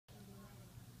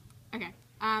Okay.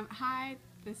 Hi,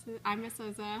 I'm Miss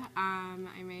Liza. I'm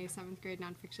a 7th grade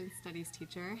nonfiction studies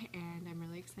teacher, and I'm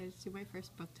really excited to do my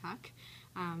first book talk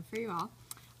for you all.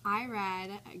 I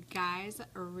read Guys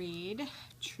Read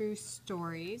True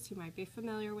Stories. You might be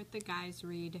familiar with the Guys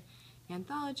Read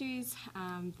anthologies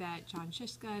that John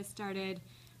Shishka started,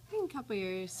 I think a couple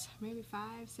years, maybe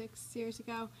 5, 6 years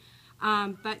ago.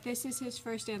 But this is his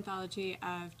first anthology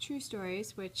of true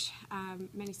stories, which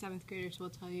many 7th graders will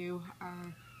tell you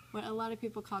are what a lot of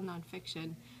people call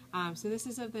nonfiction. So this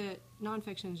is of the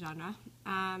nonfiction genre,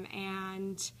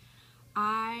 and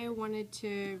I wanted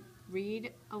to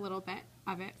read a little bit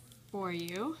of it for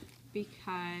you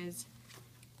because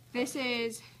this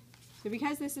is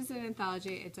an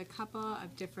anthology. It's a couple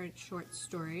of different short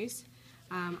stories,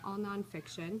 all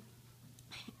nonfiction,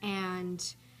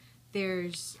 and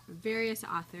there's various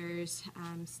authors.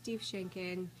 Steve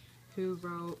Shankin, who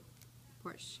wrote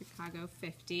Port Chicago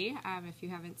 50. If you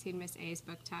haven't seen Miss A's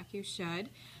book talk, you should.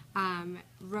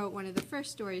 Wrote one of the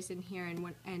first stories in here,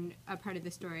 and a part of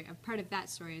that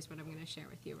story is what I'm going to share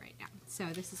with you right now. So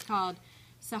this is called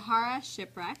Sahara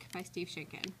Shipwreck by Steve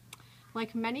Shankin.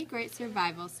 Like many great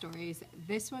survival stories,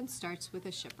 this one starts with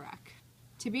a shipwreck.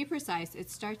 To be precise, it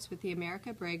starts with the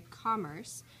America brig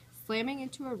Commerce slamming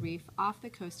into a reef off the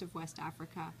coast of West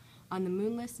Africa on the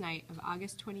moonless night of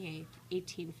August 28,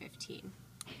 1815.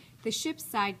 The ship's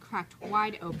side cracked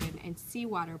wide open and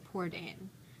seawater poured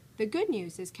in. The good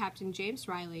news is Captain James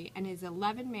Riley and his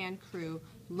 11-man crew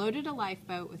loaded a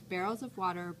lifeboat with barrels of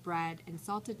water, bread, and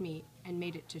salted meat and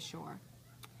made it to shore.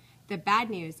 The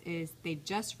bad news is they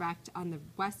just wrecked on the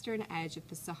western edge of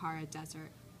the Sahara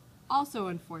Desert. Also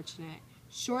unfortunate,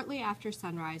 shortly after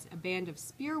sunrise, a band of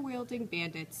spear-wielding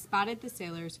bandits spotted the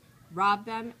sailors, robbed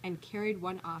them, and carried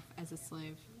one off as a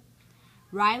slave.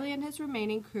 Riley and his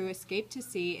remaining crew escaped to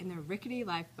sea in their rickety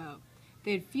lifeboat.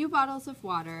 They had few bottles of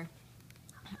water,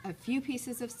 a few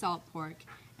pieces of salt pork,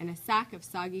 and a sack of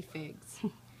soggy figs.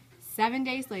 7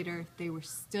 days later, they were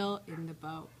still in the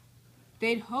boat.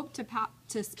 They'd hoped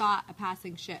to spot a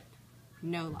passing ship.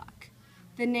 No luck.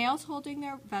 The nails holding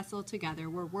their vessel together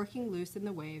were working loose in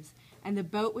the waves, and the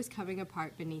boat was coming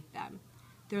apart beneath them.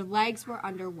 Their legs were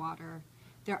underwater,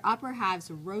 their upper halves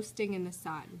roasting in the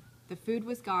sun. The food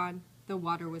was gone, the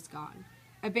water was gone.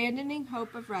 Abandoning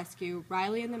hope of rescue,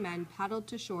 Riley and the men paddled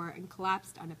to shore and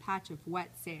collapsed on a patch of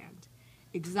wet sand.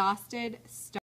 Exhausted,